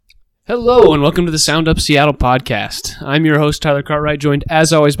Hello, and welcome to the Sound Up Seattle podcast. I'm your host, Tyler Cartwright, joined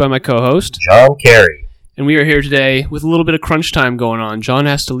as always by my co-host, John Carey. And we are here today with a little bit of crunch time going on. John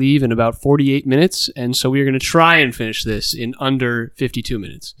has to leave in about 48 minutes, and so we are going to try and finish this in under 52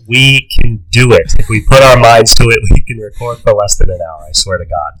 minutes. We can do it. If we put our minds to it, we can record for less than an hour, I swear to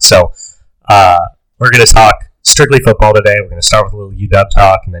God. So we're going to talk strictly football today. We're going to start with a little UW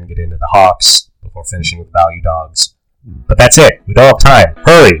talk and then get into the Hawks before finishing with Value Dogs. But that's it. We don't have time.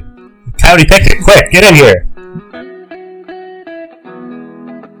 Hurry. Coyote picked it. Quick, get in here.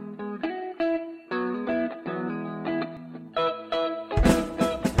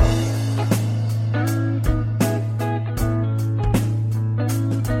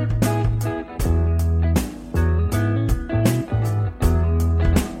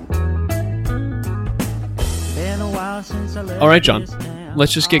 All right, John,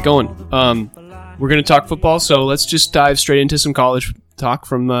 let's just get going. We're going to talk football, so let's just dive straight into some college talk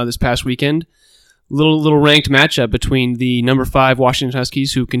from this past weekend. Little ranked matchup between the number 5 Washington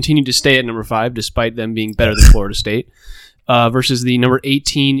Huskies, who continue to stay at number 5 despite them being better than Florida State, versus the number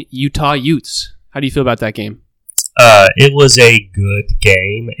 18 Utah Utes. How do you feel about that game? It was a good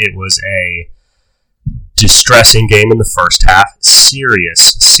game. It was a distressing game in the first half.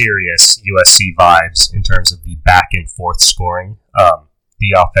 Serious USC vibes in terms of the back and forth scoring.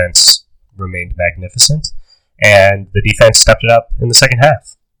 The offense remained magnificent, and the defense stepped it up in the second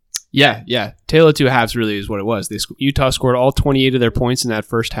half. Yeah. Tale of two halves really is what it was. Utah scored all 28 of their points in that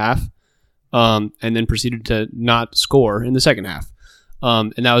first half, and then proceeded to not score in the second half.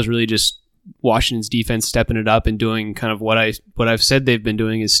 And that was really just Washington's defense stepping it up and doing kind of what I've said they've been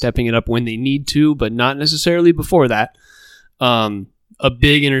doing, is stepping it up when they need to, but not necessarily before that. A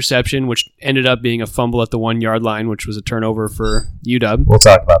big interception, which ended up being a fumble at the 1 yard line, which was a turnover for UW. We'll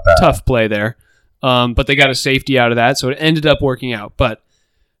talk about that. Tough play there. But they got a safety out of that, so it ended up working out. But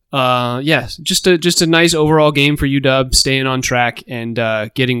just a nice overall game for UW, staying on track and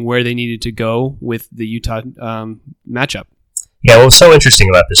getting where they needed to go with the Utah matchup. Yeah, what was so interesting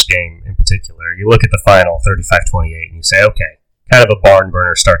about this game in particular, you look at the final, 35-28, and you say, okay, kind of a barn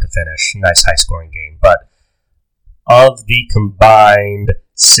burner start to finish, nice high-scoring game. But of the combined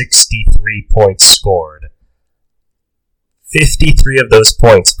 63 points scored, 53 of those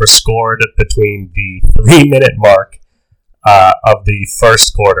points were scored between the 3-minute mark of the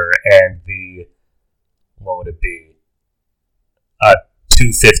first quarter and the,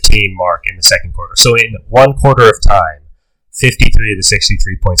 2:15 mark in the second quarter. So in 1 quarter of time, 53 of the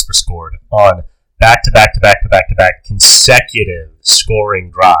 63 points were scored on back-to-back consecutive scoring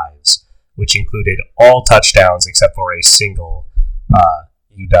drives, which included all touchdowns except for a single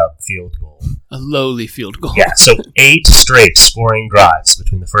UW field goal. A lowly field goal. Yeah, so 8 straight scoring drives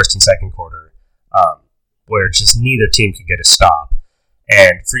between the first and second quarter, where just neither team could get a stop.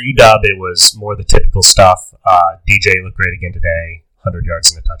 And for UW, it was more the typical stuff. DJ looked great again today, 100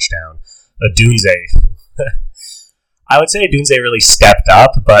 yards and a touchdown. Adunze, I would say Adunze really stepped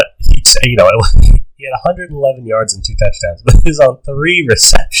up, but he had 111 yards and 2 touchdowns, but he was on 3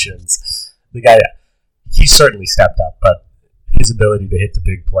 receptions. The guy, he certainly stepped up, but his ability to hit the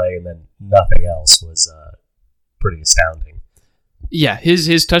big play and then nothing else was pretty astounding. Yeah,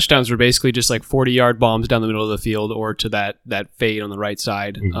 his touchdowns were basically just like 40-yard bombs down the middle of the field or to that fade on the right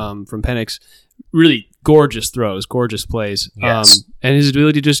side from Penix. Really gorgeous throws, gorgeous plays. Yes. And his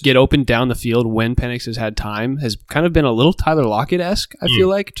ability to just get open down the field when Penix has had time has kind of been a little Tyler Lockett-esque, I feel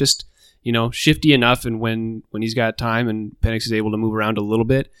like. Just, shifty enough, and when he's got time and Penix is able to move around a little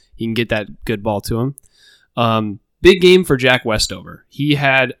bit, he can get that good ball to him. Big game for Jack Westover. He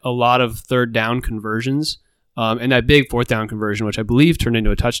had a lot of third down conversions, and that big fourth down conversion, which I believe turned into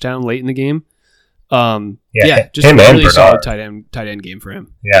a touchdown late in the game. Just a really solid tight end game for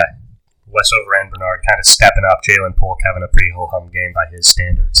him. Yeah, Westover and Bernard kind of stepping up. Jalen Polk having a pretty ho-hum game by his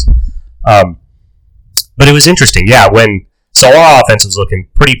standards. But it was interesting, so our offense was looking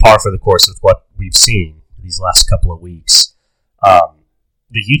pretty par for the course with what we've seen these last couple of weeks.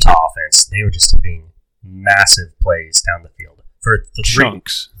 The Utah offense, they were just hitting massive plays down the field. For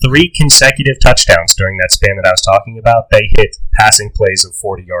chunks. 3 consecutive touchdowns during that span that I was talking about, they hit passing plays of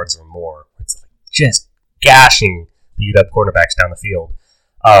 40 yards or more. It's like just gashing the UW quarterbacks down the field.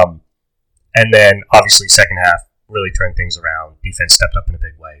 And then, obviously, second half really turned things around. Defense stepped up in a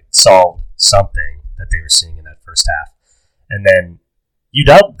big way. Solved something that they were seeing in that first half. And then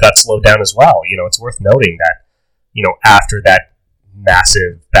UW got slowed down as well. It's worth noting that, after that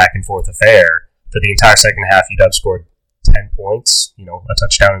massive back-and-forth affair, for the entire second half, UW scored 10 points, a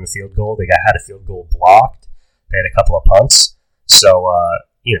touchdown and a field goal. They had a field goal blocked. They had a couple of punts. So,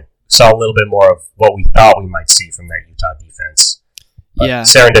 saw a little bit more of what we thought we might see from that Utah defense. but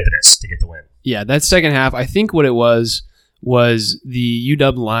serendipitous to get the win. Yeah, that second half, I think what it was the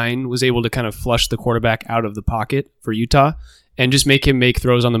UW line was able to kind of flush the quarterback out of the pocket for Utah and just make him make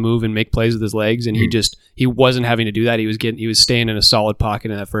throws on the move and make plays with his legs. And he wasn't having to do that. He was staying in a solid pocket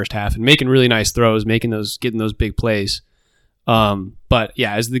in that first half and making really nice throws, getting those big plays. But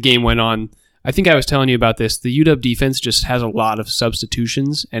yeah, as the game went on, I think I was telling you about this. The UW defense just has a lot of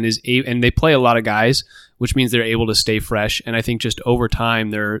substitutions and they play a lot of guys, which means they're able to stay fresh. And I think just over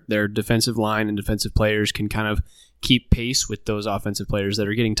time, their defensive line and defensive players can kind of keep pace with those offensive players that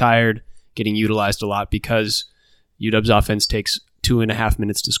are getting tired, getting utilized a lot because UW's offense takes 2.5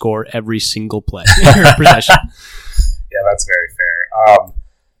 minutes to score every single play or possession. Yeah, that's very fair.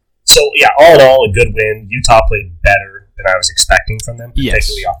 So yeah, all in all, a good win. Utah played better than I was expecting from them,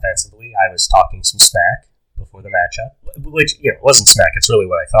 particularly offensively. I was talking some smack before the matchup, which wasn't smack. It's really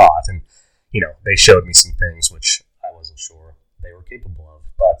what I thought, and they showed me some things which I wasn't sure they were capable of.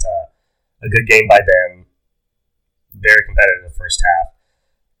 But a good game by them. Very competitive in the first half.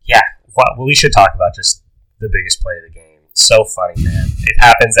 Yeah, well, we should talk about just the biggest play of the game. So funny, man. It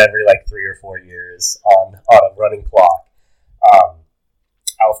happens every 3 or 4 years on a running clock.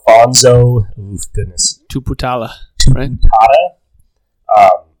 Alfonso, Tuputala, right?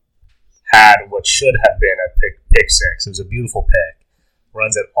 Had what should have been a pick six. It was a beautiful pick.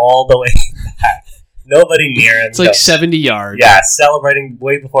 Runs it all the way back. Nobody near him. It's 70 yards. Yeah, celebrating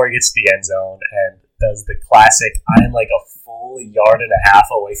way before he gets to the end zone and does the classic, I'm a full 1.5 yards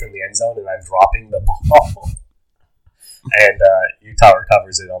away from the end zone and I'm dropping the ball. And Utah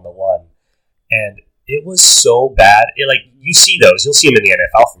recovers it on the one. And it was so bad. You see those. You'll see them in the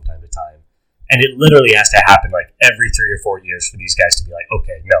NFL from time to time. And it literally has to happen every 3 or 4 years for these guys to be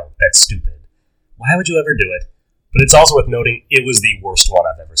okay, no, that's stupid. Why would you ever do it? But it's also worth noting it was the worst one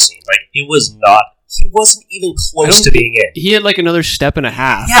I've ever seen. It was not. He wasn't even close to being in. He had another step and a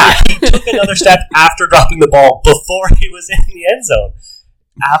half. Yeah, he took another step after dropping the ball before he was in the end zone.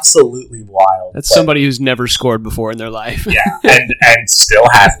 Absolutely wild. That's somebody who's never scored before in their life. Yeah, and still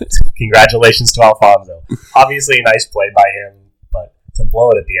hasn't. Congratulations to Alfonso. Obviously a nice play by him, but to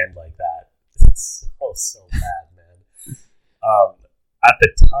blow it at the end like that, it's so bad, man. At the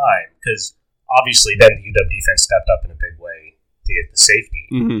time, because obviously then the UW defense stepped up in a big way to get the safety.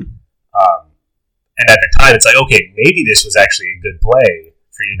 Mm-hmm. And at the time, it's okay, maybe this was actually a good play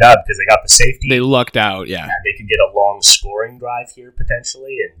for UW because they got the safety. They lucked out, yeah. They could get a long scoring drive here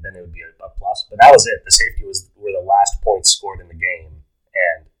potentially, and then it would be a plus. But that was it. The safety were the last points scored in the game,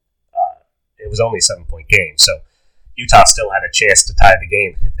 and it was only a 7-point game. So Utah still had a chance to tie the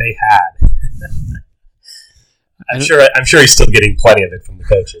game if they had. I'm sure he's still getting plenty of it from the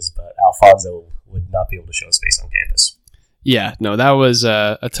coaches, but Alfonso would not be able to show his face on campus. Yeah, no, that was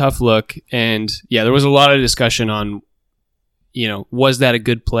a tough look. And yeah, there was a lot of discussion on, was that a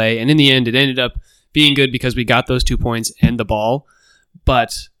good play? And in the end, it ended up being good because we got those 2 points and the ball.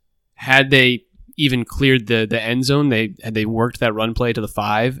 But had they even cleared the end zone, had they worked that run play to the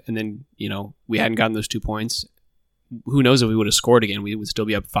 5, and then, we hadn't gotten those 2 points, who knows if we would have scored again. We would still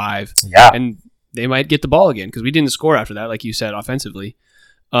be up 5. Yeah. And they might get the ball again because we didn't score after that, like you said, offensively.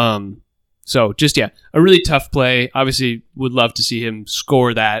 So just, a really tough play. Obviously, would love to see him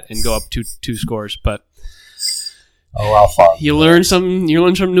score that and go up two scores, but Alfonso. You learn something new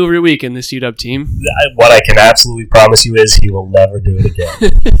every week in this UW team. What I can absolutely promise you is he will never do it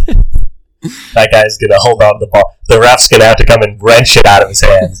again. That guy's going to hold on to the ball. The ref's going to have to come and wrench it out of his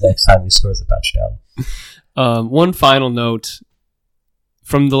hands next time he scores a touchdown. One final note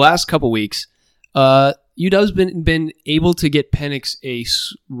from the last couple weeks. UW's been able to get Penix a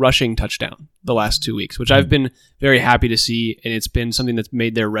rushing touchdown the last 2 weeks, which I've been very happy to see, and it's been something that's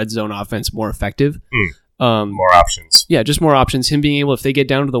made their red zone offense more effective. More options. Yeah, just more options. Him being able, if they get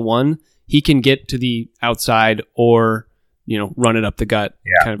down to the 1, he can get to the outside or run it up the gut,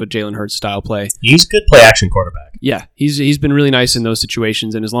 kind of a Jalen Hurts style play. He's a good play action quarterback. Yeah, he's been really nice in those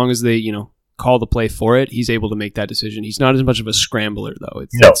situations, and as long as they call the play for it, he's able to make that decision. He's not as much of a scrambler though.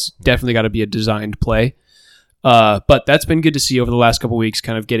 It's definitely got to be a designed play. But that's been good to see over the last couple of weeks,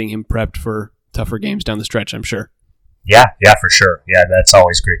 kind of getting him prepped for tougher games down the stretch, I'm sure. Yeah, for sure. Yeah, that's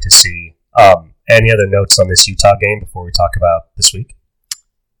always great to see. Any other notes on this Utah game before we talk about this week?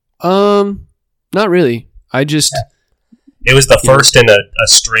 Not really. It was the first in a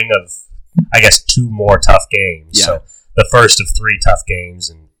string of, I guess, 2 more tough games. Yeah. So the first of 3 tough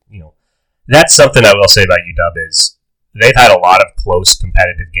games, and that's something I will say about UW is they've had a lot of close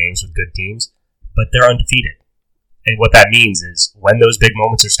competitive games with good teams, but they're undefeated. And what that means is when those big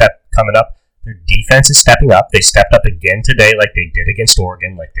moments are coming up, their defense is stepping up. They stepped up again today like they did against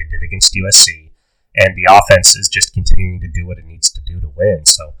Oregon, like they did against USC. and the offense is just continuing to do what it needs to do to win.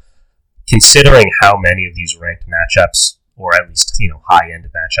 So considering how many of these ranked matchups, or at least, high-end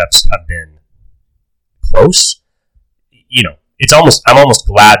matchups have been close, I'm almost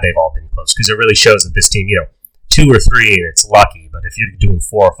glad they've all been close, because it really shows that this team, 2 or 3 and it's lucky, but if you're doing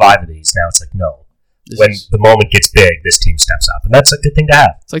 4 or 5 of these, now it's like, no. The moment gets big, this team steps up, and that's a good thing to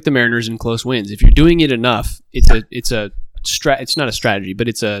have. It's like the Mariners in close wins. If you're doing it enough, it's not a strategy, but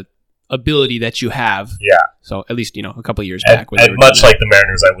it's a ability that you have. Yeah. So at least, a couple of years back. And much like the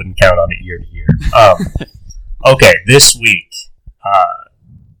Mariners, I wouldn't count on it year to year. Okay, this week.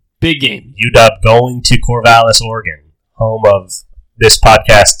 Big game. UW going to Corvallis, Oregon, home of this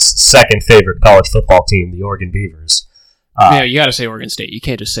podcast's second favorite college football team, the Oregon Beavers. You got to say Oregon State. You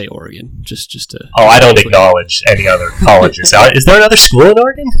can't just say Oregon. Just to. Oh, I don't acknowledge any other colleges. Is there another school in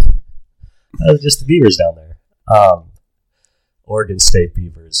Oregon? Just the Beavers down there. Oregon State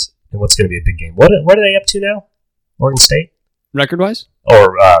Beavers. And what's going to be a big game? What are they up to now? Oregon State? Record-wise?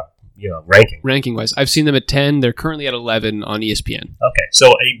 Or, ranking? Ranking-wise. I've seen them at 10. They're currently at 11 on ESPN. Okay, so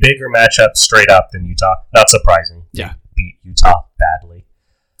a bigger matchup straight up than Utah. Not surprising. Yeah. Beat Utah badly.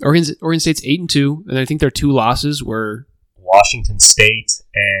 Oregon State's 8-2, and I think their 2 losses were Washington State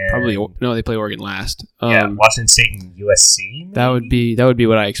and they play Oregon last. Washington State and USC. Maybe? That would be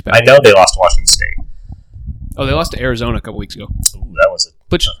what I expect. I know they lost to Washington State. Oh, they lost to Arizona a couple weeks ago. Ooh, that was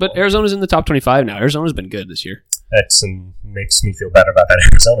But Arizona's in the top 25 now. Arizona's been good this year. That makes me feel better about that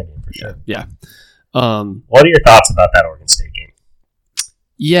Arizona game for sure. Yeah. What are your thoughts about that Oregon State game?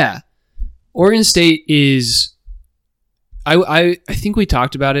 Yeah, Oregon State is. I think we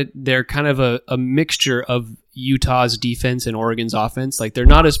talked about it. They're kind of a mixture of Utah's defense and Oregon's offense. Like, they're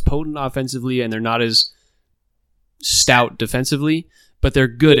not as potent offensively and they're not as stout defensively, but they're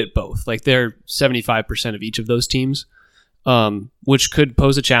good at both. Like, they're 75% of each of those teams, which could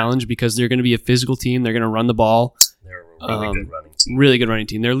pose a challenge because they're going to be a physical team. They're going to run the ball. They're a really good running team. Really good running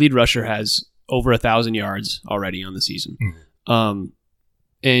team. Their lead rusher has over 1,000 yards already on the season. Mm-hmm.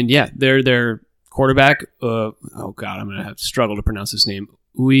 And yeah, their quarterback, I'm going to have to struggle to pronounce his name.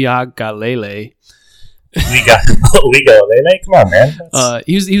 Uiagalelei. Uiagalelei? Come on, man.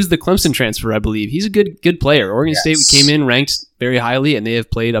 He was the Clemson transfer, I believe. He's a good player. Oregon State came in ranked very highly, and they have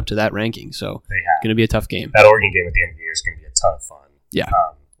played up to that ranking. So it's going to be a tough game. That Oregon game at the end of the year is going to be a ton of fun. Yeah.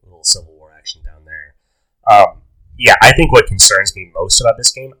 A little Civil War action down there. I think what concerns me most about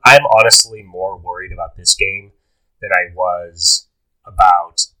this game, I'm honestly more worried about this game than I was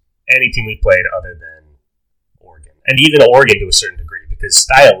about any team we played other than Oregon. And even Oregon to a certain degree, because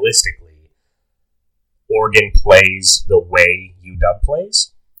stylistically, Oregon plays the way UW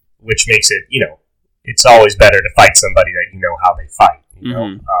plays, which makes it, it's always better to fight somebody that you know how they fight,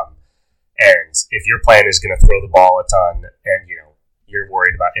 and if your plan is going to throw the ball a ton and, you're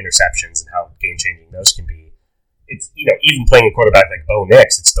worried about interceptions and how game-changing those can be, it's, even playing a quarterback like Bo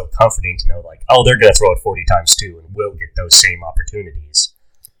Nix, it's still comforting to know, like, they're going to throw it 40 times too, and we'll get those same opportunities.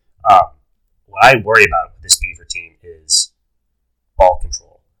 What I worry about with this Beaver team is ball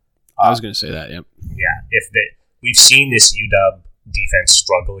control. I was going to say that, yep. Yeah, we've seen this UW defense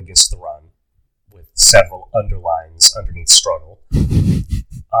struggle against the run with several underlines underneath struggle.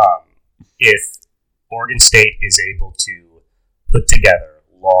 If Oregon State is able to put together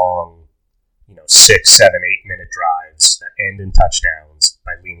long, 6, 7, 8 minute drives that end in touchdowns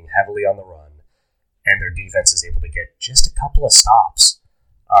by leaning heavily on the run, and their defense is able to get just a couple of stops,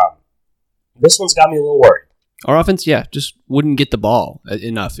 this one's got me a little worried. Our offense, just wouldn't get the ball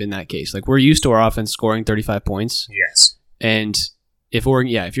enough in that case. Like, we're used to our offense scoring 35 points. Yes. And if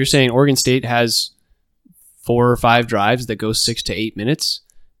you're saying Oregon State has 4 or 5 drives that go 6 to 8 minutes,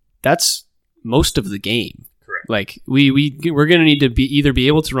 that's most of the game. Correct. Like, we're going to need to either be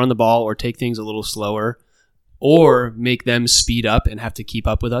able to run the ball or take things a little slower, or make them speed up and have to keep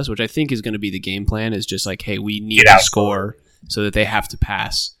up with us, which I think is going to be the game plan. Is just like, hey, we need to score so that they have to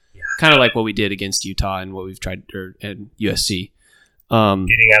pass. Kind of like what we did against Utah and what we've tried at USC.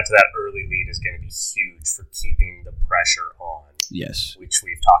 Getting out to that early lead is going to be huge for keeping the pressure on. Yes, which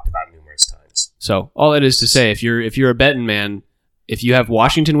we've talked about numerous times. So all that is to say, if you're a betting man, if you have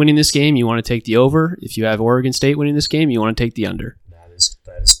Washington winning this game, you want to take the over. If you have Oregon State winning this game, you want to take the under. That is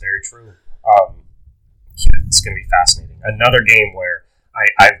very true. It's going to be fascinating. Another game where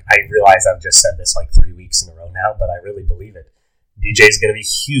I realize I've just said this like 3 weeks in a row now, but I really believe it. DJ is going to be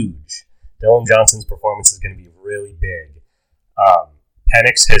huge. Dylan Johnson's performance is going to be really big.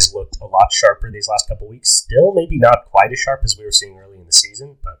 Penix has looked a lot sharper these last couple weeks. Still maybe not quite as sharp as we were seeing early in the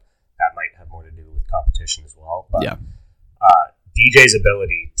season, but that might have more to do with competition as well. But yeah. DJ's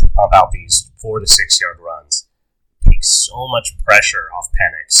ability to pump out these 4 to 6 yard runs takes so much pressure off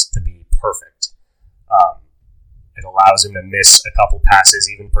Penix to be perfect. It allows him to miss a couple passes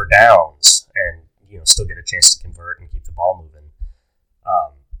even per downs and still get a chance to convert and keep the ball moving.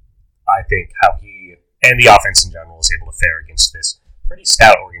 I think how he and the offense in general is able to fare against this pretty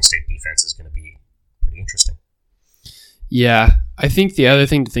stout Oregon State defense is going to be pretty interesting. Yeah, I think the other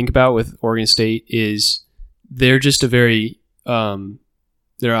thing to think about with Oregon State is they're just they're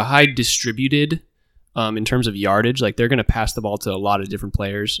a high distributed in terms of yardage. Like they're going to pass the ball to a lot of different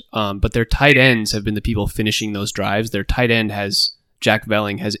players, but their tight ends have been the people finishing those drives. Their tight end Jack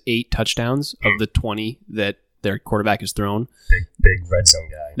Velling has 8 touchdowns of the 20 that their quarterback has thrown. Big red zone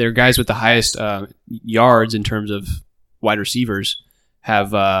guy. Their guys with the highest yards in terms of wide receivers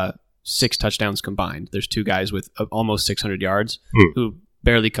have 6 touchdowns combined. There's 2 guys with almost 600 yards who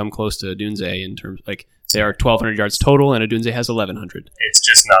barely come close to Adunze in terms they are 1,200 yards total, and Adunze has 1,100. It's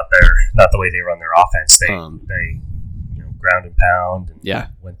just not the way they run their offense. They ground and pound, and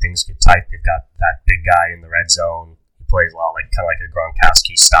when things get tight, they've got that big guy in the red zone. He plays a lot kind of like a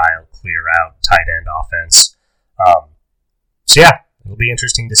Gronkowski style, clear out tight end offense. It'll be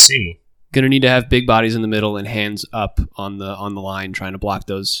interesting to see. Going to need to have big bodies in the middle and hands up on the line trying to block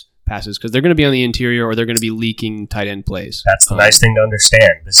those passes because they're going to be on the interior or they're going to be leaking tight end plays. That's the nice thing to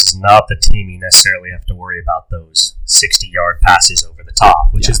understand. This is not the team you necessarily have to worry about those 60-yard passes over the top,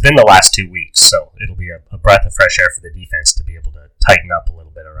 which has been the last 2 weeks. So it'll be a breath of fresh air for the defense to be able to tighten up a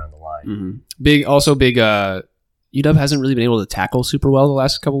little bit around the line. Mm-hmm. UW hasn't really been able to tackle super well the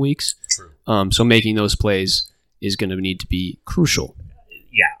last couple weeks. True. So making those plays is going to need to be crucial.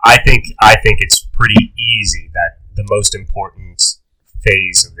 Yeah, I think it's pretty easy that the most important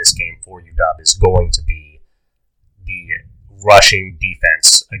phase of this game for UW is going to be the rushing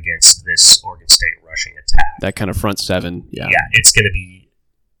defense against this Oregon State rushing attack. That kind of front seven, yeah. Yeah, it's going to be,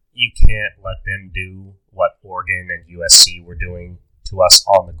 you can't let them do what Oregon and USC were doing to us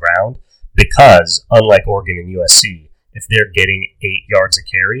on the ground because, unlike Oregon and USC, if they're getting 8 yards a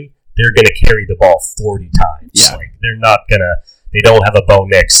carry, they're going to carry the ball 40 times. Yeah. They're not going to, they don't have a Bo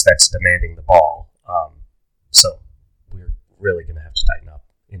Nix that's demanding the ball. So we're really going to have to tighten up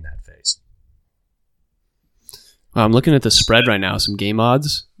in that phase. I'm looking at the spread right now, some game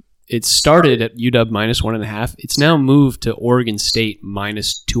odds. It started at UW -1.5. It's now moved to Oregon State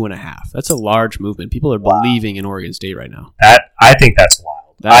 -2.5. That's a large movement. People are believing in Oregon State right now. I think that's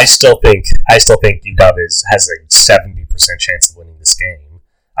wild. I still think UW has a 70% chance of winning this game.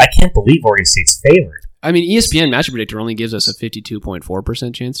 I can't believe Oregon State's favored. I mean, ESPN Matchup Predictor only gives us a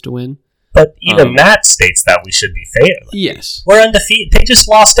 52.4% chance to win. But even that states that we should be favored. Yes. We're undefeated. They just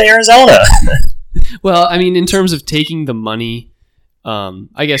lost to Arizona. Well, I mean, in terms of taking the money,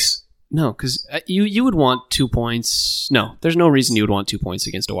 I guess, no, because you would want 2 points. No, there's no reason you would want 2 points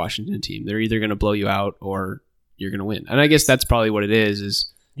against a Washington team. They're either going to blow you out or you're going to win. And I guess that's probably what it is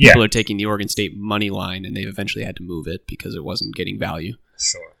people are taking the Oregon State money line, and they've eventually had to move it because it wasn't getting value.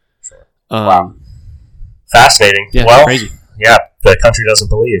 Sure. Wow. Fascinating. Yeah, well, crazy. Yeah, the country doesn't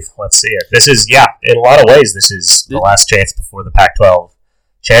believe. Let's see it. This is, in a lot of ways, this is the last chance before the Pac-12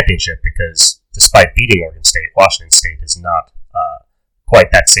 championship because despite beating Oregon State, Washington State is not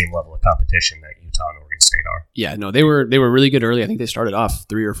quite that same level of competition that Utah and Oregon State are. Yeah, no, they were really good early. I think they started off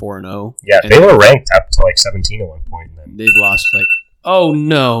 3 or 4-0. Yeah, they were ranked up to 17 at one point. And then they've lost oh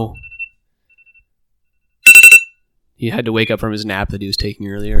no. He had to wake up from his nap that he was taking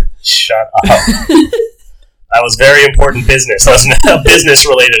earlier. Shut up. That was very important business. That was a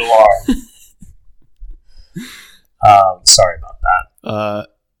business-related alarm. Sorry about that.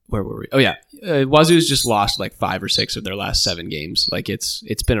 Where were we? Oh, yeah. Wazoo's just lost 5 or 6 of their last 7 games.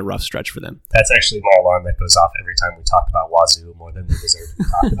 It's been a rough stretch for them. That's actually my alarm that goes off every time we talk about Wazoo more than they deserve to be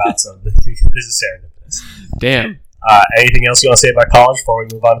talked about. So this is serendipitous. Damn. Anything else you want to say about college before we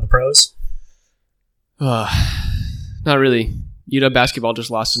move on to the pros? Not really. UW basketball just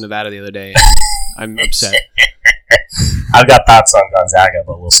lost to Nevada the other day. I'm upset. I've got thoughts on Gonzaga,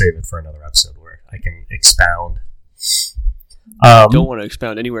 but we'll save it for another episode where I can expound. Don't want to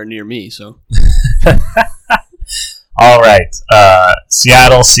expound anywhere near me, so. All right.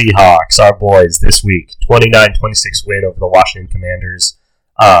 Seattle Seahawks, our boys, this week. 29-26 win over the Washington Commanders.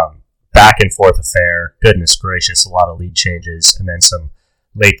 Back and forth affair. Goodness gracious, a lot of lead changes. And then some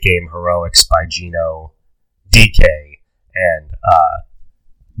late game heroics by Gino, DK, and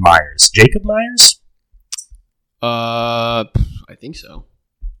Myers. Jacob Myers? I think so.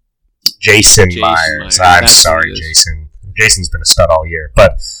 Jason Myers. I'm sorry, Jason. Jason's been a stud all year.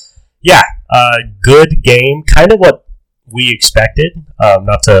 But, yeah, good game. Kind of what we expected.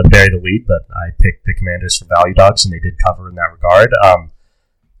 Not to bury the lead, but I picked the Commanders for value dogs, and they did cover in that regard.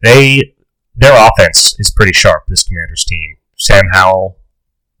 Their offense is pretty sharp, this Commanders team. Sam Howell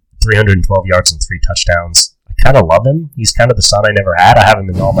 312 yards and 3 touchdowns. I kind of love him. He's kind of the son I never had. I have him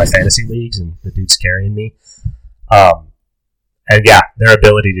in all my fantasy leagues, and the dude's carrying me. And yeah, their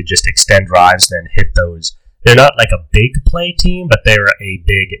ability to just extend drives and hit those. They're not like a big play team, but they're a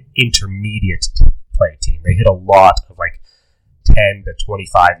big intermediate play team. They hit a lot of like 10 to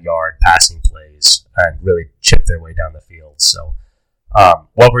 25 yard passing plays and really chip their way down the field. So,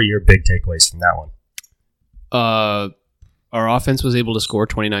 what were your big takeaways from that one? Our offense was able to score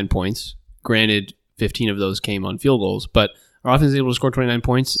 29 points. Granted, 15 of those came on field goals, but our offense was able to score 29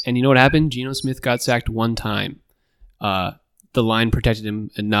 points. And you know what happened? Geno Smith got sacked one time. The line protected him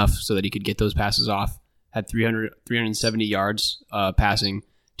enough so that he could get those passes off. Had 370 yards passing,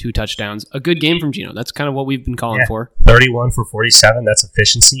 2 touchdowns. A good game from Geno. That's kind of what we've been calling for. 31 for 47. That's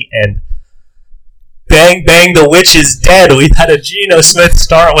efficiency. And bang, bang, the witch is dead. We've had a Geno Smith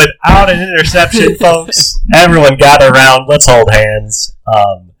start without an interception, folks. Everyone gather around. Let's hold hands.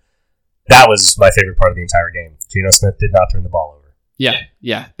 That was my favorite part of the entire game. Geno Smith did not turn the ball over.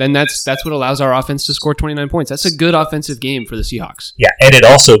 Yeah. Then that's what allows our offense to score 29 points. That's a good offensive game for the Seahawks. Yeah, and it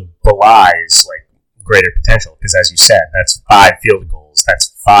also belies like greater potential because, as you said, that's 5 field goals.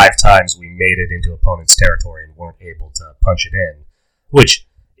 That's 5 times we made it into opponent's territory and weren't able to punch it in, which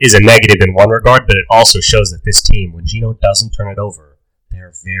is a negative in one regard, but it also shows that this team, when Geno doesn't turn it over,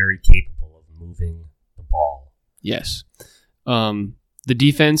 they're very capable of moving the ball. Yes. The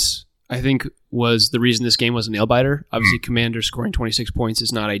defense, I think, was the reason this game was a nail-biter. Obviously, Commanders scoring 26 points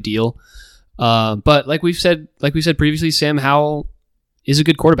is not ideal. But like we said previously, Sam Howell is a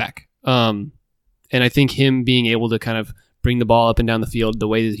good quarterback. And I think him being able to kind of bring the ball up and down the field the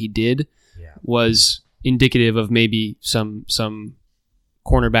way that he did was indicative of maybe some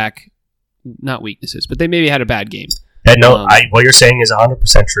cornerback, not weaknesses, but they maybe had a bad game. What you're saying is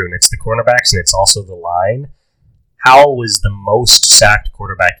 100% true, and it's the cornerbacks and it's also the line. Howell was the most sacked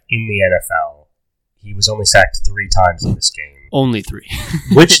quarterback in the NFL. He was only sacked 3 times in this game. Only 3.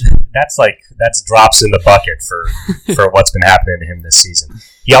 Which, that's drops in the bucket for what's been happening to him this season.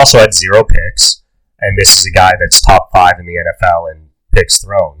 He also had 0 picks, and this is a guy that's top 5 in the NFL in picks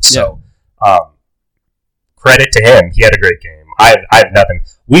thrown. So, credit to him. He had a great game. I have nothing.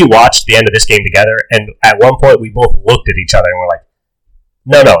 We watched the end of this game together, and at one point we both looked at each other and we're like,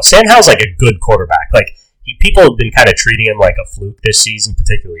 no, Sam Howell's like a good quarterback. Like, people have been kind of treating him like a fluke this season,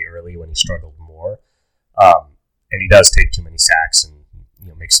 particularly early when he struggled more. And he does take too many sacks and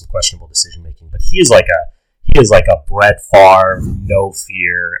make some questionable decision making. But he is like a Brett Favre, no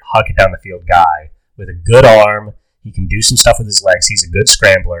fear, huck it down the field guy with a good arm. He can do some stuff with his legs. He's a good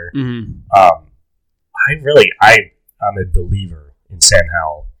scrambler. Mm-hmm. I'm a believer in Sam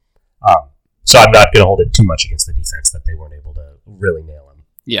Howell. So I'm not going to hold it too much against the defense that they weren't able to really nail him.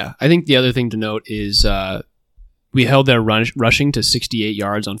 Yeah, I think the other thing to note is we held their rushing to 68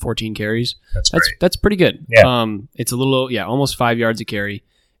 yards on 14 carries. That's great. That's pretty good. Yeah. It's a little, almost 5 yards a carry.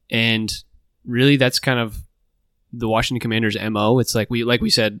 And really that's kind of the Washington Commanders' MO. It's like we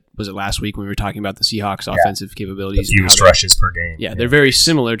said, was it last week when we were talking about the Seahawks' offensive capabilities? The fewest rushes per game. Yeah, they're very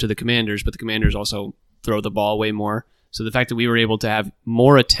similar to the Commanders, but the Commanders also throw the ball way more. So the fact that we were able to have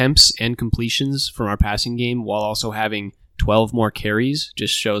more attempts and completions from our passing game while also having 12 more carries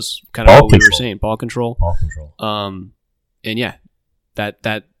just shows kind of what we were saying. Ball control. And yeah,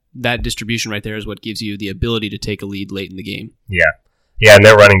 that distribution right there is what gives you the ability to take a lead late in the game. Yeah, and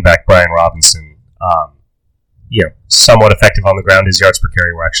their running back, Brian Robinson, somewhat effective on the ground. His yards per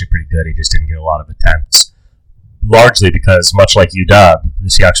carry were actually pretty good. He just didn't get a lot of attempts. Largely because, much like UW, the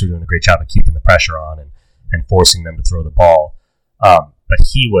Seahawks were doing a great job of keeping the pressure on and forcing them to throw the ball. But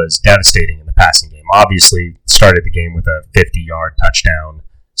he was devastating in the passing game. Obviously, started the game with a 50-yard touchdown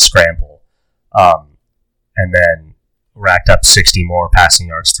scramble, and then racked up 60 more passing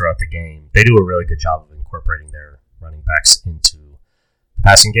yards throughout the game. They do a really good job of incorporating their running backs into the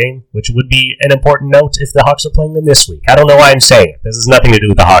passing game, which would be an important note if the Hawks are playing them this week. I don't know why I'm saying it. This has nothing to do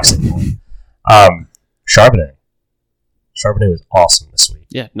with the Hawks anymore. Charbonnet was awesome this week.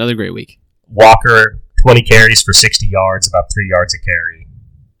 Yeah, another great week. Walker, 20 carries for 60 yards, about 3 yards a carry.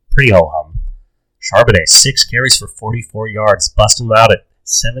 Pretty ho-hum. Charbonnet, 6 carries for 44 yards, busting them out at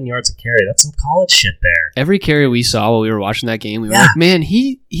 7 yards a carry. That's some college shit there. Every carry we saw while we were watching that game, we were like, man,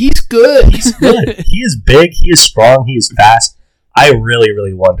 he's good. He's good. He is big. He is strong. He is fast. I really,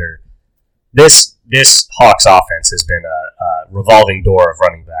 really wonder. This Hawks offense has been a revolving door of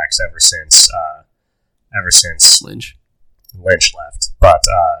running backs ever since Lynch left. But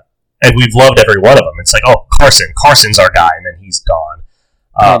and we've loved every one of them. It's like, oh, Carson's our guy, and then he's gone.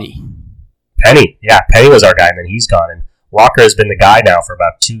 Penny was our guy, and then he's gone. And Walker has been the guy now for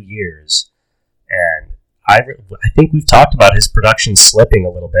about 2 years. And I think we've talked about his production slipping a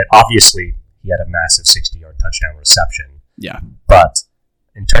little bit. Obviously, he had a massive 60-yard touchdown reception. Yeah. But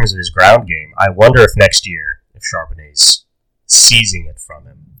in terms of his ground game, I wonder if next year, if Charbonnet's seizing it from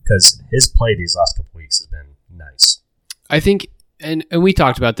him, because his play these last couple weeks has been nice. I think, and we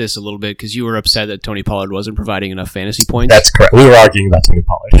talked about this a little bit because you were upset that Tony Pollard wasn't providing enough fantasy points. That's correct. We were arguing about Tony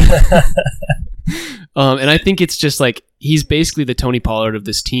Pollard. And I think it's just like he's basically the Tony Pollard of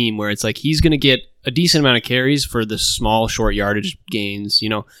this team, where it's like he's going to get a decent amount of carries for the small, short yardage gains. You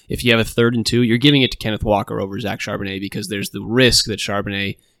know, if you have a 3rd and 2, you're giving it to Kenneth Walker over Zach Charbonnet because there's the risk that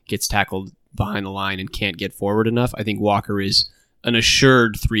Charbonnet gets tackled behind the line and can't get forward enough. I think Walker is an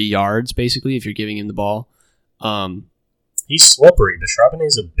assured 3 yards, basically, if you're giving him the ball. He's slippery. The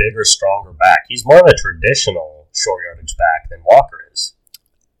Charbonnet's a bigger, stronger back. He's more of a traditional short yardage back than Walker is.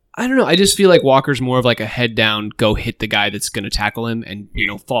 I don't know. I just feel like Walker's more of like a head down, go hit the guy that's going to tackle him and, you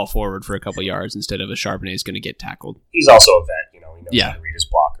know, fall forward for a couple yards instead of a Charbonnet is going to get tackled. He's also a vet. You know, he knows how to read his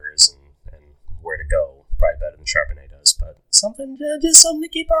blockers and where to go. Probably better than Charbonnet does, but just something to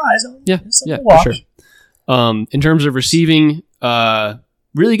keep our eyes on. Yeah, for sure. In terms of receiving,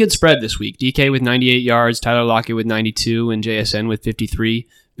 really good spread this week. DK with 98 yards, Tyler Lockett with 92, and JSN with 53.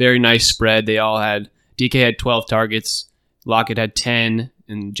 Very nice spread. DK had 12 targets, Lockett had 10,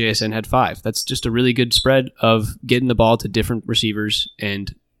 and JSN had 5. That's just a really good spread of getting the ball to different receivers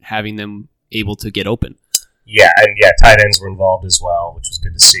and having them able to get open. Yeah, and tight ends were involved as well, which was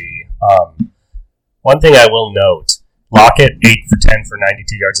good to see. One thing I will note, Lockett, 8 for 10 for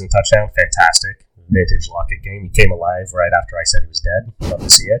 92 yards and a touchdown. Fantastic. Vintage Lockett game. He came alive right after I said he was dead. Love to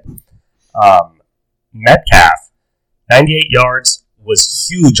see it. Metcalf, 98 yards, was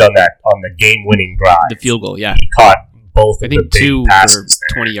huge on the game-winning drive. The field goal, yeah. He caught both I of think the big 2 passes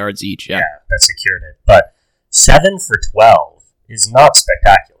for there. 20 yards each, yeah. Yeah, that secured it. But 7 for 12 is not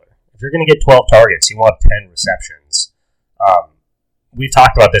spectacular. If you're going to get 12 targets, you want 10 receptions. We've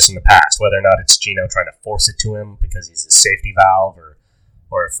talked about this in the past, whether or not it's Geno trying to force it to him because he's a safety valve, or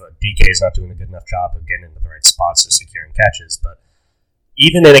if DK is not doing a good enough job of getting into the right spots to securing catches. But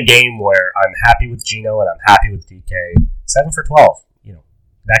even in a game where I'm happy with Geno and I'm happy with DK, 7 for 12,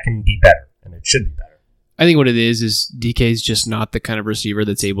 that can be better, and it should be better. I think what it is DK is just not the kind of receiver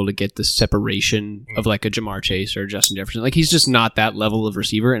that's able to get the separation of like a Jamar Chase or Justin Jefferson. Like he's just not that level of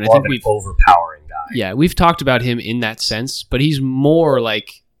receiver, and More I think we've overpowering guy. Yeah, we've talked about him in that sense, but he's more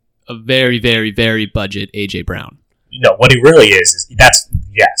like a very, very, very budget AJ Brown. What he really is that's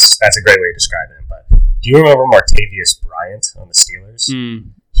a great way to describe him. But do you remember Martavius Bryant on the Steelers?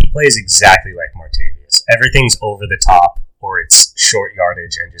 He plays exactly like Martavius. Everything's over the top, or it's short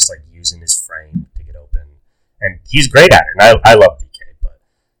yardage and just like using his frame to get open. And he's great at it, and I love DK.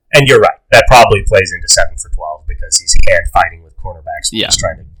 And you're right, that probably plays into 7 for 12 because he's hand fighting with cornerbacks when he's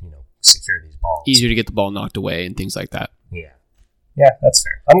trying to secure these balls. Easier to get the ball knocked away and things like that. Yeah, that's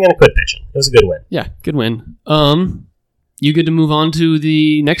fair. I'm going to quit pitching. It was a good win. Yeah, good win. You good to move on to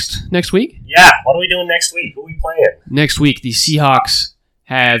the next week? Yeah, what are we doing next week? Who are we playing? Next week, the Seahawks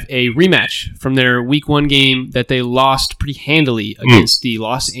have a rematch from their Week 1 game that they lost pretty handily against the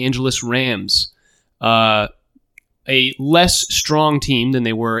Los Angeles Rams. A less strong team than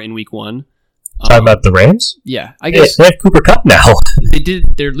they were in Week 1. Talking about the Rams? Yeah, I guess. They have Cooper Kupp now.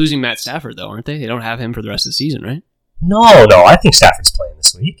 They're losing Matt Stafford, though, aren't they? They don't have him for the rest of the season, right? No. I think Stafford's playing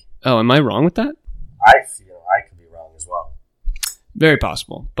this week. Oh, am I wrong with that? I feel I could be wrong as well. Very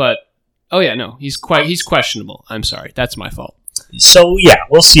possible. But, he's questionable. I'm sorry. That's my fault. So,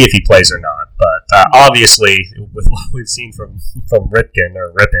 we'll see if he plays or not. But obviously, with what we've seen from Ripken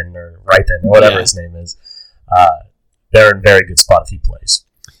or whatever his name is, they're in a very good spot if he plays.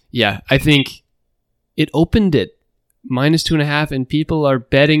 Yeah, I think it opened at -2.5, and people are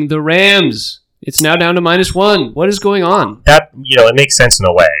betting the Rams. It's now down to -1. What is going on? That it makes sense in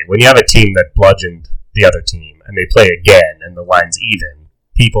a way. When you have a team that bludgeoned the other team and they play again and the line's even,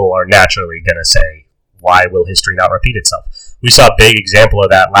 people are naturally going to say, why will history not repeat itself? We saw a big example of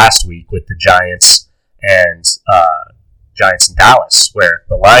that last week with the Giants and Dallas, where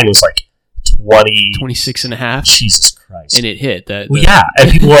the line was like 26.5. Jesus Christ. And it hit. And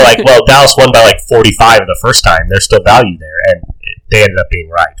people were like, well, Dallas won by like 45 the first time. There's still value there. And they ended up being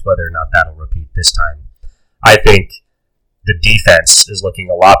right. Whether or not that'll repeat this time, I think the defense is looking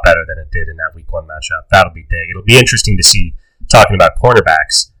a lot better than it did in that Week 1 matchup. That'll be big. It'll be interesting to see, talking about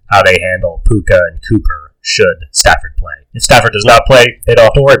cornerbacks, how they handle Puka and Cooper should Stafford play. If Stafford does not play, they don't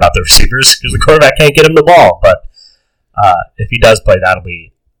have to worry about the receivers because the quarterback can't get him the ball. But if he does play, that'll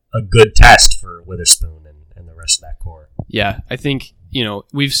be a good test for Witherspoon and the rest of that core. Yeah, I think,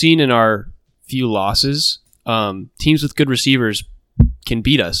 we've seen in our few losses, teams with good receivers can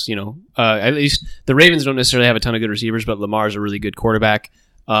beat us. At least the Ravens don't necessarily have a ton of good receivers, but Lamar's a really good quarterback.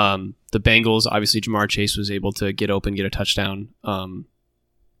 The Bengals, obviously, Jamar Chase was able to get open, get a touchdown. And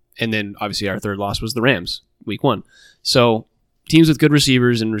then, obviously, our third loss was the Rams, week 1. So teams with good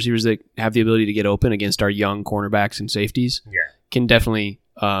receivers and receivers that have the ability to get open against our young cornerbacks and safeties can definitely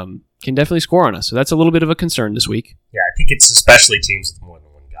score on us. So that's a little bit of a concern this week. Yeah, I think it's especially teams with more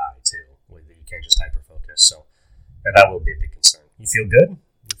than one guy, too, where you can't just hyper-focus. So that will be a big concern. You feel good?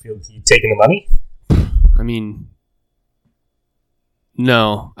 You taking the money? I mean,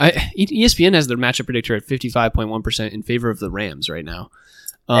 no. ESPN has their matchup predictor at 55.1% in favor of the Rams right now.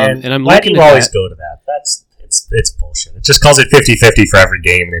 And I'm why looking do you at always go to that? It's bullshit. It just calls it 50-50 for every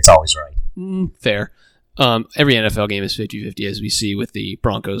game, and it's always right. Fair. Every NFL game is 50-50, as we see with the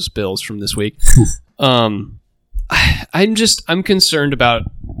Broncos-Bills from this week. I'm concerned about,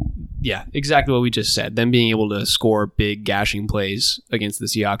 exactly what we just said. Them being able to score big gashing plays against the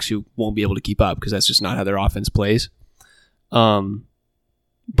Seahawks, who won't be able to keep up because that's just not how their offense plays.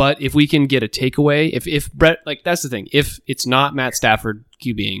 But if we can get a takeaway, if Brett, that's the thing. If it's not Matt Stafford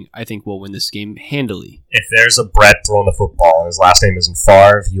QBing, I think we'll win this game handily. If there's a Brett throwing the football and his last name isn't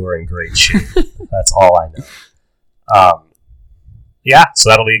Favre, you are in great shape. That's all I know. So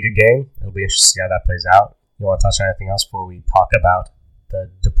that'll be a good game. It'll be interesting to see how that plays out. You want to touch on anything else before we talk about the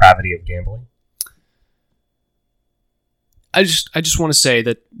depravity of gambling? I just want to say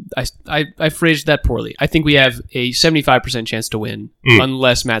that I phrased that poorly. I think we have a 75% chance to win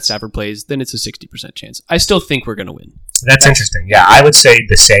unless Matt Stafford plays. Then it's a 60% chance. I still think we're going to win. That's interesting. Yeah, I would say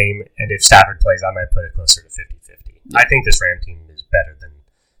the same. And if Stafford plays, I might put it closer to 50-50. Yeah. I think this Ram team is better than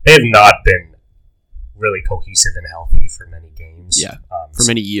they have not been really cohesive and healthy for many games. Yeah, for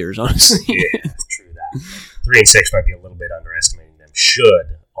many years, honestly. Yeah, true that. 3-6 might be a little bit underestimating them.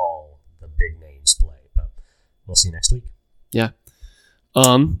 Should all the big names play, but we'll see next week. Yeah.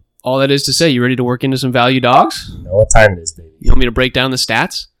 All that is to say, you ready to work into some value dogs? You know what time it is, baby. You want me to break down the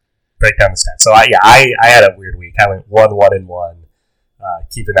stats? Break down the stats. So, I had a weird week. I went 1-1-1,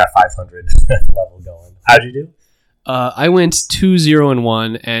 keeping that 500 level going. How'd you do? I went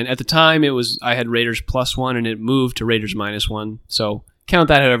 2-0-1, and at the time I had Raiders +1, and it moved to Raiders -1. So count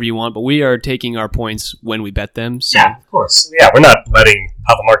that however you want, but we are taking our points when we bet them. So. Yeah, of course. Yeah, we're not letting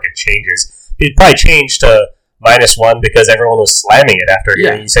how the market changes. It probably changed to -1 because everyone was slamming it after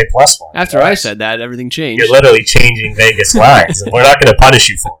hearing you say +1. After I said that, everything changed. You're literally changing Vegas lines, and we're not going to punish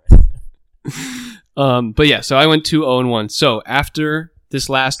you for it. But yeah, so I went 2-0-1. So after this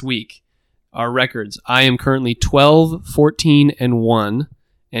last week, our records, I am currently 12-14-1,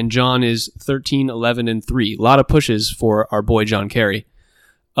 and John is 13-11-3. A lot of pushes for our boy John Carey.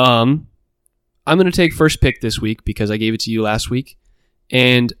 I'm going to take first pick this week because I gave it to you last week,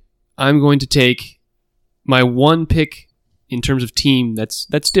 and I'm going to take my one pick in terms of team that's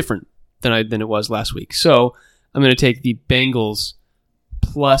different than it was last week. So I'm going to take the Bengals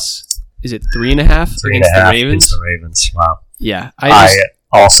plus, is it 3.5 against the Ravens? Against the Ravens. Wow. Yeah. I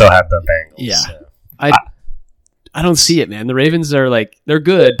also have the Bengals. Yeah. So. I don't see it, man. The Ravens are they're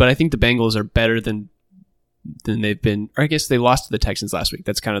good, but I think the Bengals are better than they've been. Or I guess they lost to the Texans last week.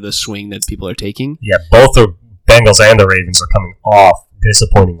 That's kind of the swing that people are taking. Yeah, both the Bengals and the Ravens are coming off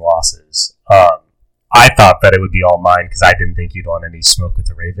disappointing losses. I thought that it would be all mine because I didn't think you'd want any smoke with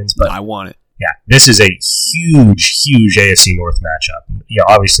the Ravens. But I want it. Yeah, this is a huge, huge AFC North matchup. Yeah,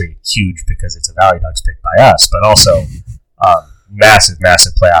 obviously huge because it's a Value Dogs pick by us, but also massive,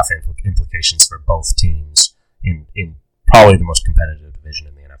 massive playoff implications for both teams in probably the most competitive division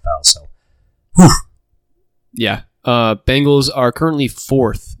in the NFL. So, whew. Yeah, Bengals are currently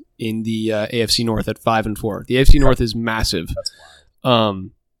 4th in the AFC North at 5-4. The AFC North is massive. That's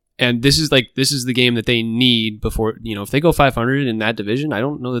wild. And this is the game that they need before, if they go 500 in that division, I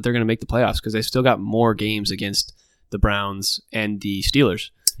don't know that they're going to make the playoffs because they've still got more games against the Browns and the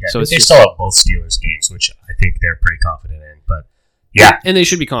Steelers. Yeah, so they still have both Steelers games, which I think they're pretty confident in. But yeah, and they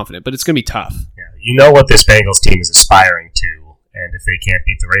should be confident, but it's going to be tough. Yeah, you know what this Bengals team is aspiring to, and if they can't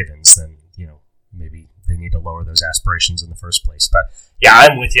beat the Ravens, then maybe they need to lower those aspirations in the first place. But yeah,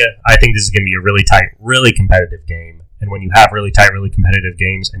 I'm with you. I think this is going to be a really tight, really competitive game. And when you have really tight, really competitive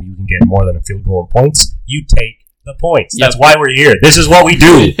games and you can get more than a field goal in points, you take the points. Yep. That's why we're here. This is what we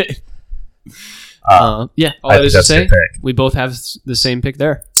do. All that is to say, we both have the same pick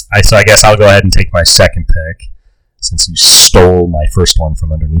there. So I guess I'll go ahead and take my second pick since you stole my first one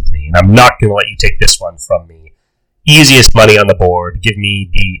from underneath me. And I'm not going to let you take this one from me. Easiest money on the board. Give me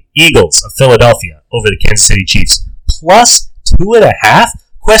the Eagles of Philadelphia over the Kansas City Chiefs. Plus 2.5?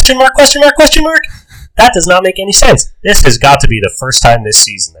 Question mark, question mark, question mark? That does not make any sense. This has got to be the first time this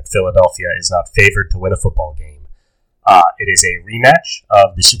season that Philadelphia is not favored to win a football game. It is a rematch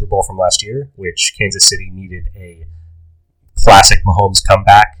of the Super Bowl from last year, which Kansas City needed a classic Mahomes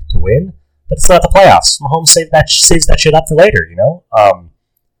comeback to win. But it's not the playoffs. Mahomes saves that shit up for later, you know?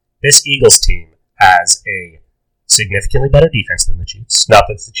 This Eagles team has a significantly better defense than the Chiefs. Not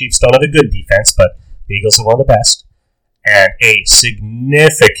that the Chiefs don't have a good defense, but the Eagles are one of the best. And a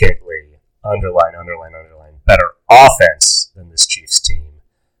significantly underline better offense than this Chiefs team.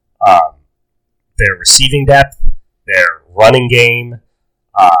 Their receiving depth, their running game,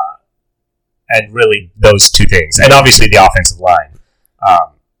 and really those two things, and obviously the offensive line,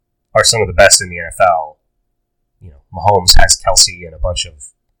 are some of the best in the NFL. You know, Mahomes has Kelsey and a bunch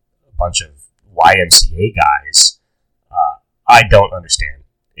of YMCA guys. I don't understand.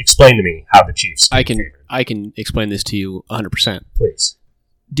 Explain to me how the Chiefs I can explain this to you 100%. Please.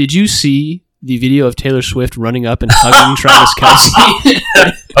 Did you see the video of Taylor Swift running up and hugging Travis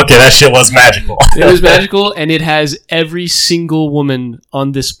Kelce? Okay, that shit was magical. It was magical, and it has every single woman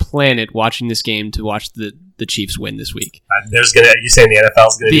on this planet watching this game to watch the Chiefs win this week. You saying the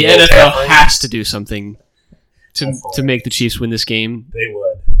NFL's going to do the NFL has to do something to make the Chiefs win this game. They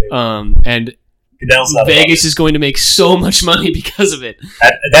would. And Vegas is going to make so much money because of it.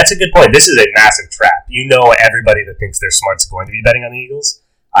 That's a good point. This is a massive trap. You know, everybody that thinks they're smart is going to be betting on the Eagles.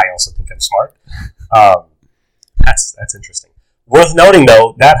 I also think I'm smart. That's interesting. Worth noting,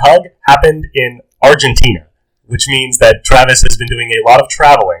 though, that hug happened in Argentina, which means that Travis has been doing a lot of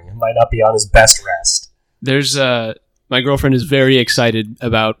traveling and might not be on his best rest. There's my girlfriend is very excited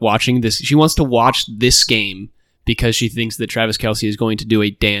about watching this. She wants to watch this game because she thinks that Travis Kelce is going to do a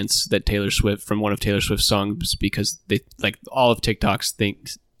dance that Taylor Swift from one of Taylor Swift's songs, because they like all of TikTok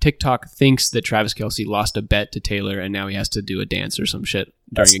thinks that Travis Kelce lost a bet to Taylor and now he has to do a dance or some shit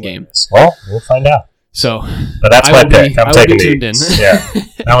during a game. Well, we'll find out. So, but that's my pick. I'm taking tuned in. Yeah,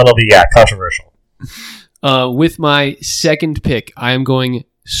 that one will be controversial. With my second pick, I am going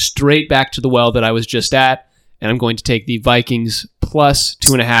straight back to the well that I was just at, and I'm going to take the Vikings plus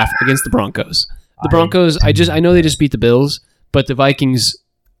 2.5 against the Broncos. The Broncos, I know they just beat the Bills, but the Vikings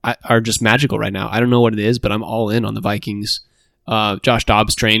are just magical right now. I don't know what it is, but I'm all in on the Vikings. Josh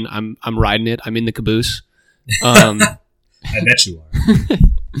Dobbs train, I'm riding it. I'm in the caboose. I bet you are.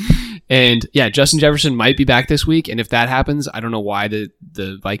 And yeah, Justin Jefferson might be back this week, and if that happens, I don't know why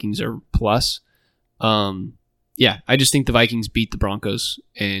the Vikings are plus. Yeah, I just think the Vikings beat the Broncos,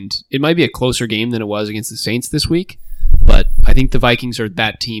 and it might be a closer game than it was against the Saints this week, but I think the Vikings are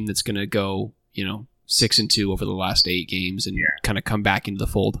that team that's going to go, 6-2 over the last 8 games and kind of come back into the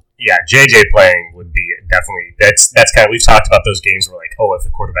fold. Yeah, JJ playing would be definitely, that's kind of, we've talked about those games where like, oh, if the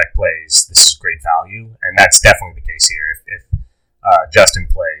quarterback plays, this is great value, and that's definitely the case here. If Justin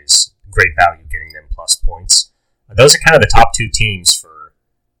plays, great value getting them plus points. Those are kind of the top 2 teams for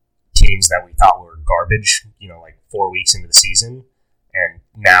teams that we thought were garbage, like 4 weeks into the season, and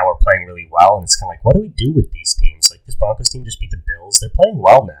now are playing really well, and it's kind of like, what do we do with these teams? Like, this Broncos team just beat the Bills. They're playing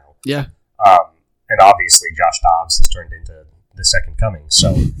well now. Yeah. And obviously Josh Dobbs has turned into the second coming.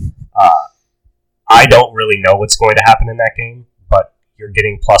 So I don't really know what's going to happen in that game, but you're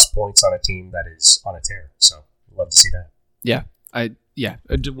getting plus points on a team that is on a tear. So I'd love to see that. Yeah.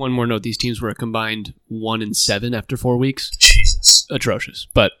 One more note. These teams were a combined 1-7 after 4 weeks. Jesus. Atrocious.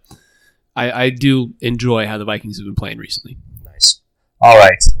 But I do enjoy how the Vikings have been playing recently. Nice. All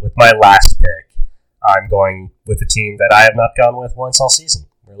right. With my last pick, I'm going with a team that I have not gone with once all season.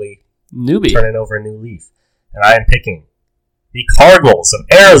 Really newbie. Turning over a new leaf. And I am picking the Cardinals of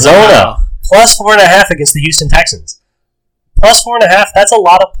Arizona. Wow. Plus 4.5 against the Houston Texans. Plus 4.5, that's a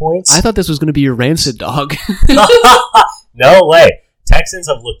lot of points. I thought this was going to be your rancid dog. No way. Texans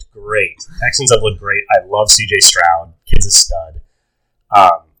have looked great. I love CJ Stroud. Kid's a stud.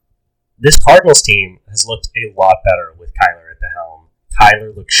 This Cardinals team has looked a lot better with Kyler at the helm.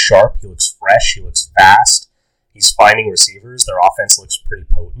 Kyler looks sharp. He looks fresh. He looks fast. He's finding receivers. Their offense looks pretty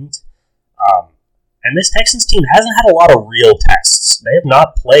potent. And this Texans team hasn't had a lot of real tests. They have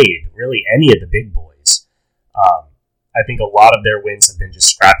not played really any of the big boys. I think a lot of their wins have been just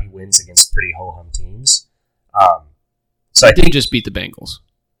scrappy wins against pretty ho-hum teams. So I think just beat the Bengals.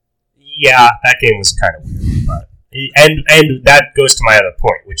 Yeah, that game was kind of weird. But and that goes to my other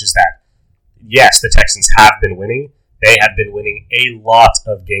point, which is that, yes, the Texans have been winning. They have been winning a lot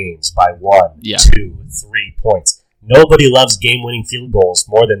of games by 1, 2, 3 points. Nobody loves game-winning field goals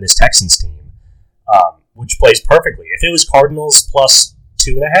more than this Texans team, which plays perfectly. If it was Cardinals plus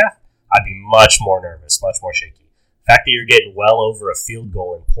 2.5, I'd be much more nervous, much more shaky. The fact that you're getting well over a field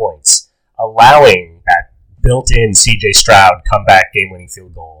goal in points, allowing that built-in C.J. Stroud comeback game-winning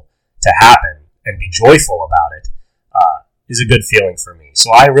field goal to happen and be joyful about it is a good feeling for me.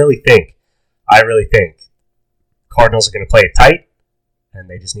 So I really think Cardinals are going to play it tight, and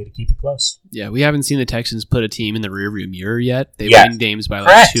they just need to keep it close. Yeah, we haven't seen the Texans put a team in the rearview mirror yet. They Yeah. win games by like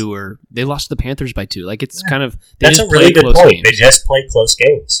Correct. 2, or they lost to the Panthers by 2. Like it's kind of That's a really good point. They just play close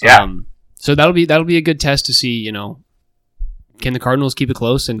games. Yeah. So that'll be a good test to see. Can the Cardinals keep it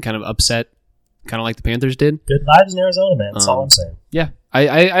close and kind of upset, kind of like the Panthers did? Good vibes in Arizona, man. That's all I'm saying. Yeah,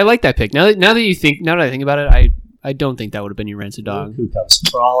 I like that pick. Now that I think about it, I don't think that would have been your rancid dog. Who comes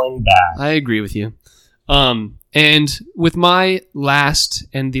crawling back? I agree with you. And with my last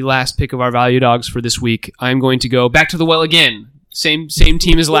pick of our value dogs for this week, I'm going to go back to the well again. Same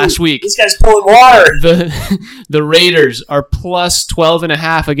team as last week. This guy's pulling water. The Raiders are plus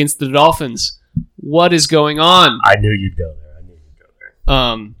 12.5 against the Dolphins. What is going on? I knew you'd go there.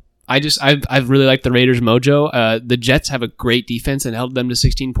 I've really liked the Raiders' mojo. The Jets have a great defense and held them to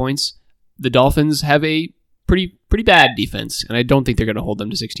 16 points. The Dolphins have a pretty bad defense, and I don't think they're going to hold them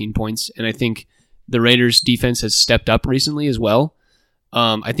to 16 points. And I think the Raiders' defense has stepped up recently as well.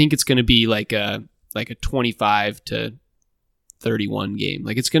 I think it's going to be like a 25 to 31 game.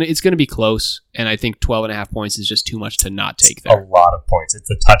 Like it's gonna be close, and I think 12.5 points is just too much to not take there. A lot of points.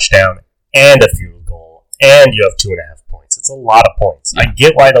 It's a touchdown and a field goal, and you have 2.5 points. It's a lot of points. Yeah. I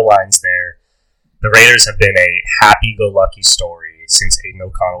get why the line's there. The Raiders have been a happy-go-lucky story since Aiden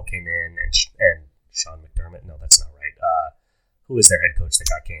O'Connell came in and Sean McDermott. No, that's not right. Who is their head coach that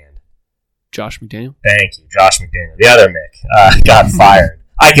got canned? Josh McDaniel. Thank you, Josh McDaniel. The other Mick got fired.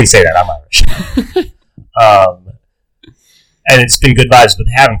 I can say that. I'm Irish. And it's been good vibes, but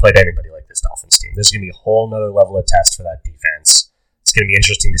they haven't played anybody like this Dolphins team. There's going to be a whole nother level of test for that defense. It's going to be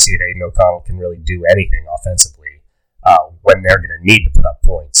interesting to see if Aiden O'Connell can really do anything offensively when they're going to need to put up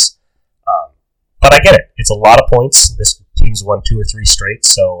points. But I get it. It's a lot of points. This team's won 2 or 3 straight,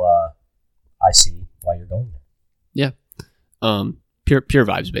 so I see why you're going there. Yeah. Pure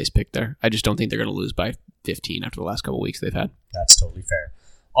vibes-based pick there. I just don't think they're going to lose by 15 after the last couple of weeks they've had. That's totally fair.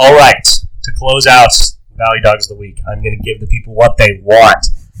 All right. To close out Value Dogs of the Week, I'm going to give the people what they want.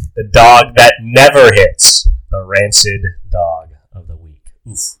 The dog that never hits. The Rancid Dog of the Week.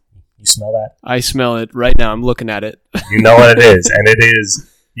 Oof. You smell that? I smell it right now. I'm looking at it. You know what it is, and it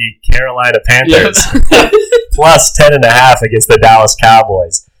is the Carolina Panthers. Yep. Plus 10.5 against the Dallas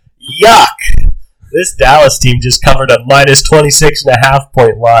Cowboys. Yuck! This Dallas team just covered a minus 26.5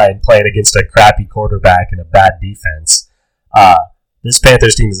 point line playing against a crappy quarterback and a bad defense. This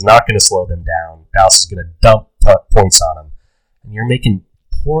Panthers team is not going to slow them down. Dallas is going to dump points on them. And you're making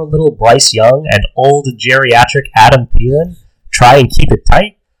poor little Bryce Young and old geriatric Adam Thielen try and keep it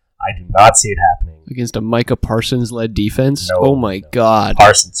tight? I do not see it happening. Against a Micah Parsons-led defense? No, oh my God.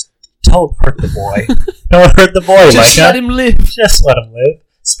 Parsons, don't hurt the boy. Don't hurt the boy, Just Micah. let him live. Just let him live.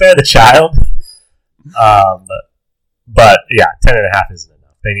 Spare the child. But yeah, 10.5 isn't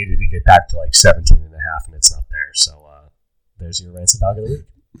enough. They needed to get back to like 17.5, and it's not there. So there's your Rancid Dog of the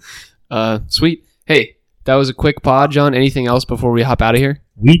Week. Sweet. Hey, that was a quick pod, John. Anything else before we hop out of here?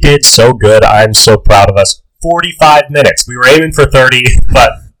 We did so good. I'm so proud of us. 45 minutes. We were aiming for 30,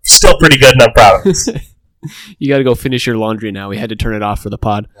 but still pretty good, and I'm proud of us. You got to go finish your laundry now. We had to turn it off for the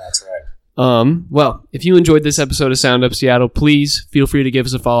pod. That's right. Well, if you enjoyed this episode of Sound Up Seattle, please feel free to give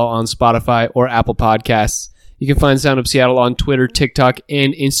us a follow on Spotify or Apple Podcasts. You can find Sound Up Seattle on Twitter, TikTok,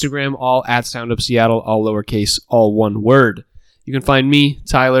 and Instagram, all at Sound Up Seattle, all lowercase, all one word. You can find me,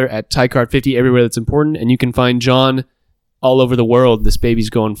 Tyler, at TyCard50 everywhere that's important, and you can find John all over the world. This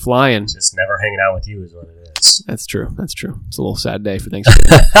baby's going flying. Just never hanging out with you is what it is. That's true. That's true. It's a little sad day for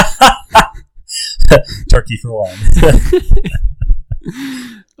Thanksgiving. Turkey for one.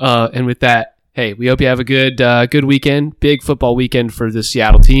 And with that, hey, we hope you have a good weekend. Big football weekend for the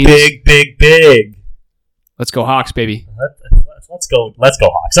Seattle team. Big. Let's go Hawks, baby. Let's go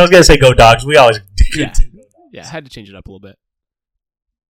Hawks. I was going to say go Dogs. We always do. Yeah, I had to change it up a little bit.